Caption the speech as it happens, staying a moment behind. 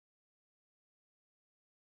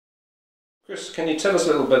Chris, can you tell us a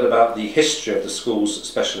little bit about the history of the school's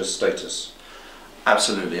specialist status?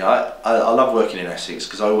 Absolutely. I love working in Essex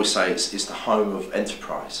because I always say it's the home of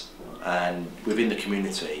enterprise, and within the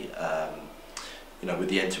community, you know, with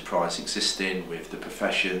the enterprise existing, with the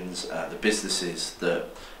professions, the businesses that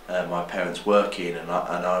my parents work in and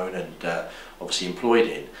own and obviously employed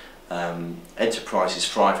in, enterprise is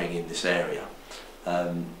thriving in this area.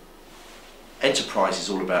 Enterprise is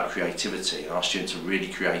all about creativity, and our students are really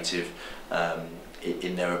creative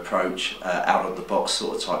in their approach, out of the box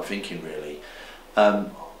sort of type thinking really.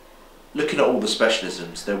 Looking at all the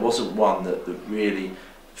specialisms, there wasn't one that really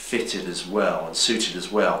fitted as well and suited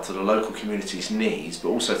as well to the local community's needs, but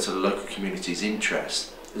also to the local community's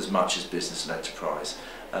interest as much as business and enterprise.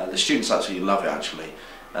 The students absolutely love it actually.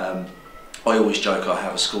 I always joke I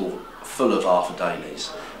have a school full of Arthur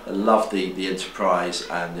Dailies. I love the enterprise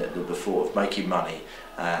and the thought of making money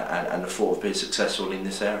and the thought of being successful in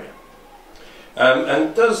this area.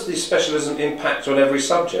 And does the specialism impact on every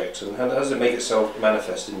subject, and how does it make itself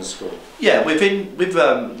manifest in the school? Yeah, with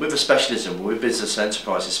a specialism, with business and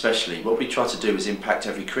enterprise especially, what we try to do is impact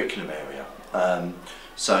every curriculum area.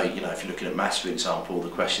 So, you know, if you're looking at maths, for example, the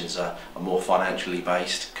questions are more financially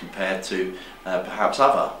based compared to perhaps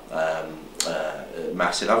other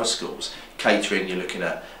maths in other schools. Catering, you're looking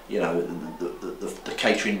at, you know, the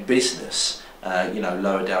catering business, you know,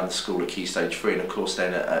 lower down the school at Key Stage 3 and of course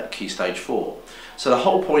then at Key Stage 4. So the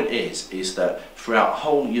whole point is that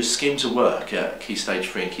throughout your schemes of work at Key Stage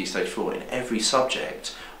 3 and Key Stage 4, in every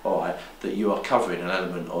subject, alright, that you are covering an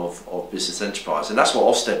element of business enterprise, and that's what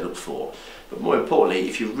Ofsted looks for. But more importantly,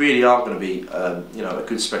 if you really are going to be you know, a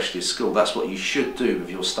good specialist school, that's what you should do with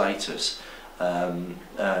your status.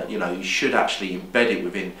 You know, you should actually embed it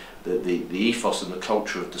within the ethos and the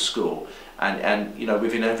culture of the school, and you know,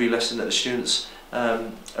 within every lesson that the students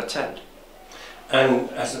attend. And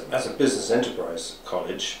as a business enterprise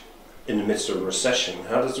college, in the midst of a recession,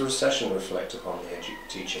 how does the recession reflect upon the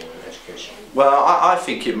teaching and education? Well, I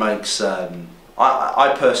think it makes,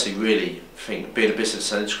 I personally really think being a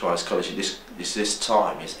business and enterprise college at this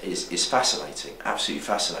time is fascinating, absolutely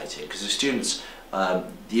fascinating, because the students,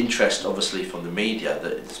 the interest obviously from the media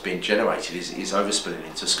that's being generated is overspilling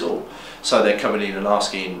into school. So they're coming in and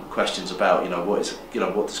asking questions about, you know,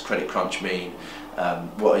 what does credit crunch mean?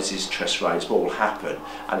 What is interest rates, what will happen,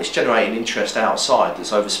 and it's generating interest outside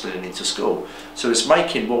that's overspilling into school. So it's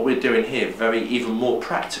making what we're doing here even more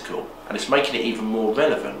practical, and it's making it even more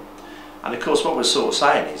relevant. And of course what we're sort of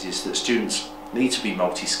saying is that students need to be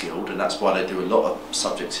multi-skilled, and that's why they do a lot of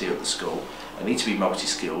subjects here at the school. They need to be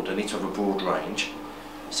multi-skilled, they need to have a broad range.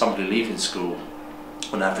 Somebody leaving school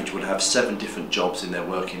on average will have 7 different jobs in their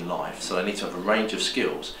working life, so they need to have a range of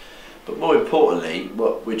skills. But more importantly,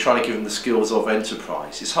 what we're trying to give them the skills of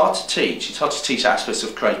enterprise. It's hard to teach aspects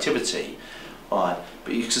of creativity, right?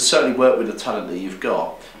 But you can certainly work with the talent that you've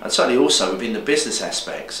got, and certainly also within the business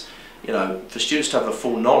aspects. You know, for students to have a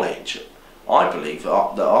full knowledge, I believe that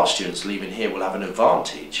our students leaving here will have an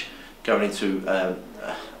advantage going into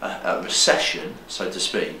a recession, so to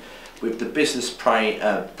speak, with the business brain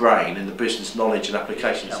and the business knowledge and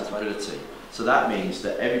application capability. So that means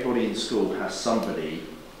that everybody in school has somebody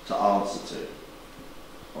to answer to.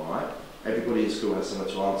 Alright? Everybody in school has someone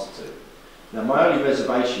to answer to. Now my only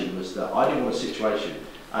reservation was that I didn't want a situation,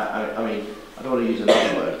 I mean, I don't want to use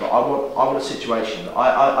another word, but I want a situation,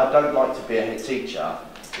 I don't like to be a head teacher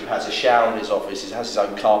who has a shower in his office, has his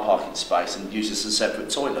own car parking space and uses a separate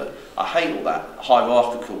toilet. I hate all that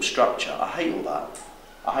hierarchical structure, I hate all that.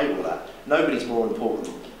 I hate all that. Nobody's more important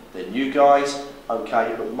than you guys,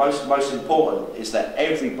 okay, but most important is that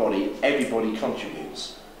everybody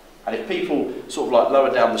contributes. And if people sort of like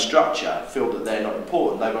lower down the structure feel that they're not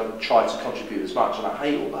important, they won't try to contribute as much, and I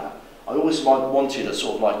hate all that. I always wanted a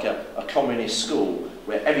sort of like a communist school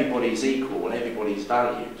where everybody's equal and everybody's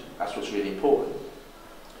valued. That's what's really important.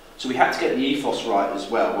 So we had to get the ethos right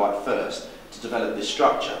as well, right first, to develop this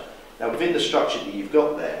structure. Now within the structure that you've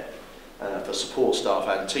got there, for support staff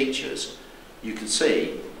and teachers, you can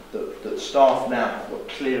see that staff now have got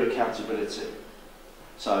clear accountability.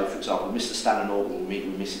 So, for example, Mr. Stananor will meet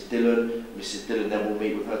with Mrs. Dillon then will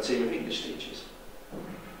meet with her team of English teachers.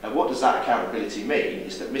 Now what does that accountability mean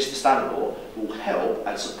is that Mr. Stananor will help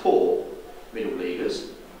and support middle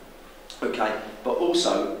leaders, okay, but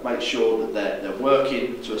also make sure that they're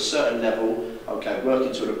working to a certain level, okay,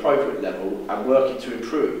 working to an appropriate level and working to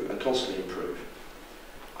improve and constantly improve.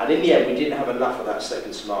 And in the end we didn't have enough of that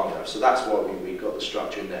second scenario, so that's why we got the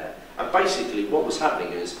structure in there. And basically what was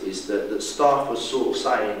happening is that staff was sort of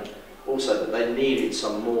saying also that they needed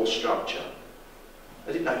some more structure.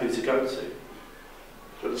 They didn't know who to go to.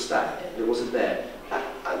 Do you understand? It wasn't there.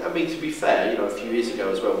 And I mean, to be fair, you know, a few years ago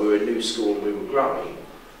as well, we were a new school and we were growing,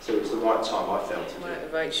 so it was the right time, I felt, to do it.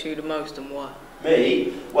 What motivates you the most and why?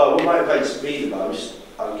 Me? Well, what motivates me the most,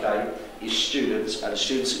 okay, is students and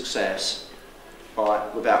student success,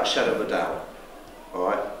 alright, without a shadow of a doubt,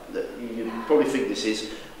 alright. You probably think this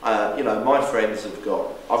is, you know, my friends have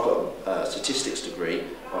got, I've got a statistics degree,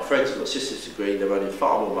 my friends have got a statistics degree, they're earning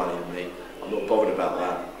far more money than me, I'm not bothered about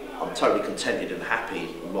that, I'm totally contented and happy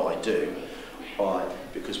in what I do, alright,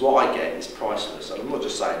 because what I get is priceless, and I'm not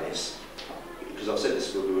just saying this, because I've said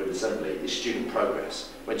this when we were in assembly, is student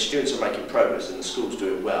progress. When students are making progress and the school's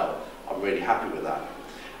doing well, I'm really happy with that.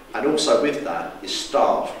 And also with that is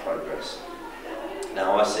staff progress.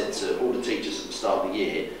 Now I said to all the teachers at the start of the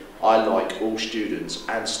year, I like all students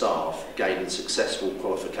and staff gaining successful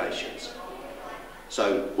qualifications.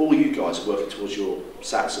 So all you guys are working towards your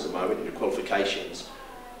SATs at the moment and your qualifications.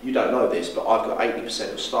 You don't know this, but I've got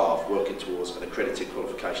 80% of staff working towards an accredited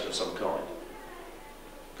qualification of some kind.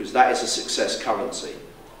 Because that is a success currency.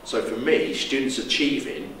 So for me, students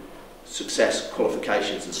achieving success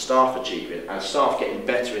qualifications and staff achieving, and staff getting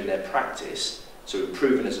better in their practice, so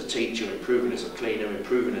improving as a teacher, improving as a cleaner,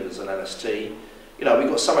 improving as an LST. You know, we've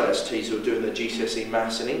got some LSTs who are doing their GCSE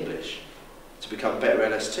maths and English to become better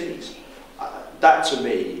LSTs. That to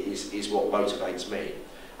me is what motivates me.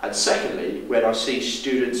 And secondly, when I see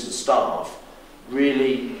students and staff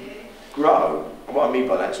really grow, and what I mean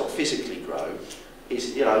by that is not physically grow,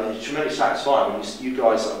 is, you know, it's tremendously satisfying when you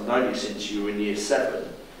guys have known you since you were in year 7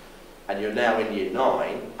 and you're now in year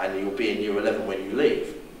 9 and you'll be in year 11 when you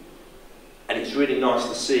leave. And it's really nice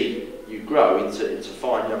to see you grow into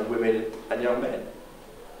fine young women and young men.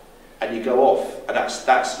 And you go off, and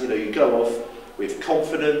that's you know, you go off with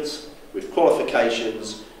confidence, with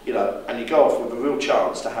qualifications, you know, and you go off with a real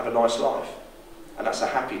chance to have a nice life. And that's a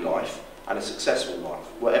happy life and a successful life,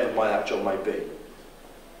 whatever that job may be.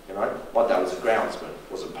 You know, my dad was a groundsman,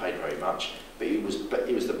 wasn't paid very much, but he was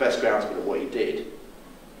the best groundsman at what he did.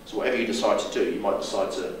 So whatever you decide to do, you might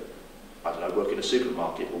decide to, I don't know, work in a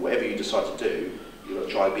supermarket, but whatever you decide to do, you've got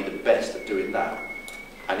to try and be the best at doing that.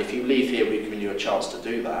 And if you leave here, we're giving you a chance to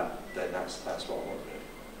do that, then that's what I want to do.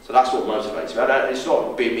 So that's what motivates me. It's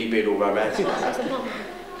not me being all romantic.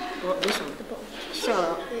 What, this one? Shut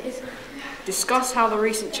up. Discuss how the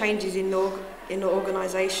recent changes in the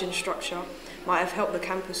organisation structure might have helped the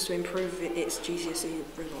campus to improve its GCSE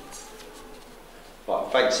results. Right,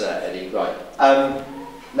 thanks Eddie. Right.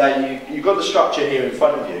 Now you've got the structure here in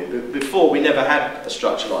front of you. Before we never had a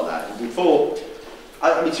structure like that. Before,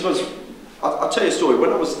 I mean, to be honest, I'll tell you a story.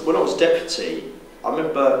 When I was deputy, I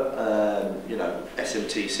remember you know,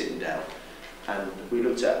 SMT sitting down, and we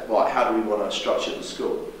looked at, right, how do we want to structure the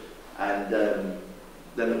school? And then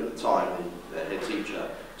at the time, the head teacher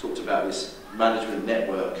talked about this management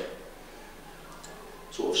network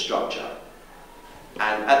sort of structure.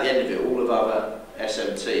 And at the end of it, all of our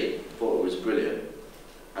SMT thought it was brilliant.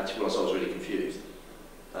 And to be honest, I was really confused.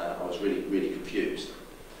 I was really confused.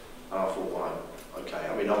 And I thought, wow, okay.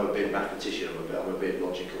 I mean, I'm a bit mathematician, I'm a bit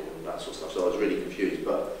logical and that sort of stuff. So I was really confused.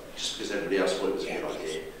 But just because everybody else thought it was a good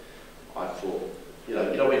idea, I thought, you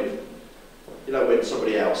know when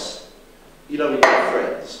somebody else, when you're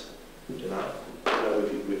friends, with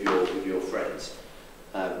your friends.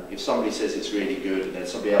 If somebody says it's really good, and then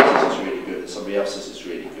somebody else says it's really good, and somebody else says it's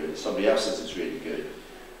really good, and somebody else says it's really good,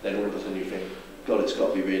 then all of a sudden you think, God, it's got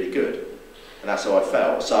to be really good. And that's how I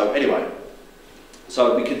felt. So anyway,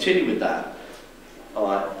 so we continued with that,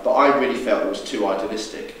 but I really felt it was too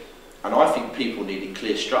idealistic. And I think people needed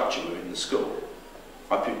clear structure within the school.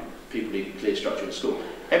 I think people needed clear structure in the school.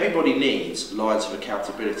 Everybody needs lines of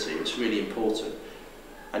accountability. It's really important.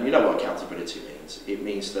 And you know what accountability means. It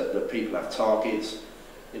means that people have targets,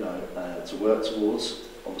 to work towards.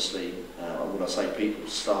 Obviously, when I say people,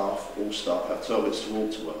 staff, all staff have targets to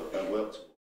work towards.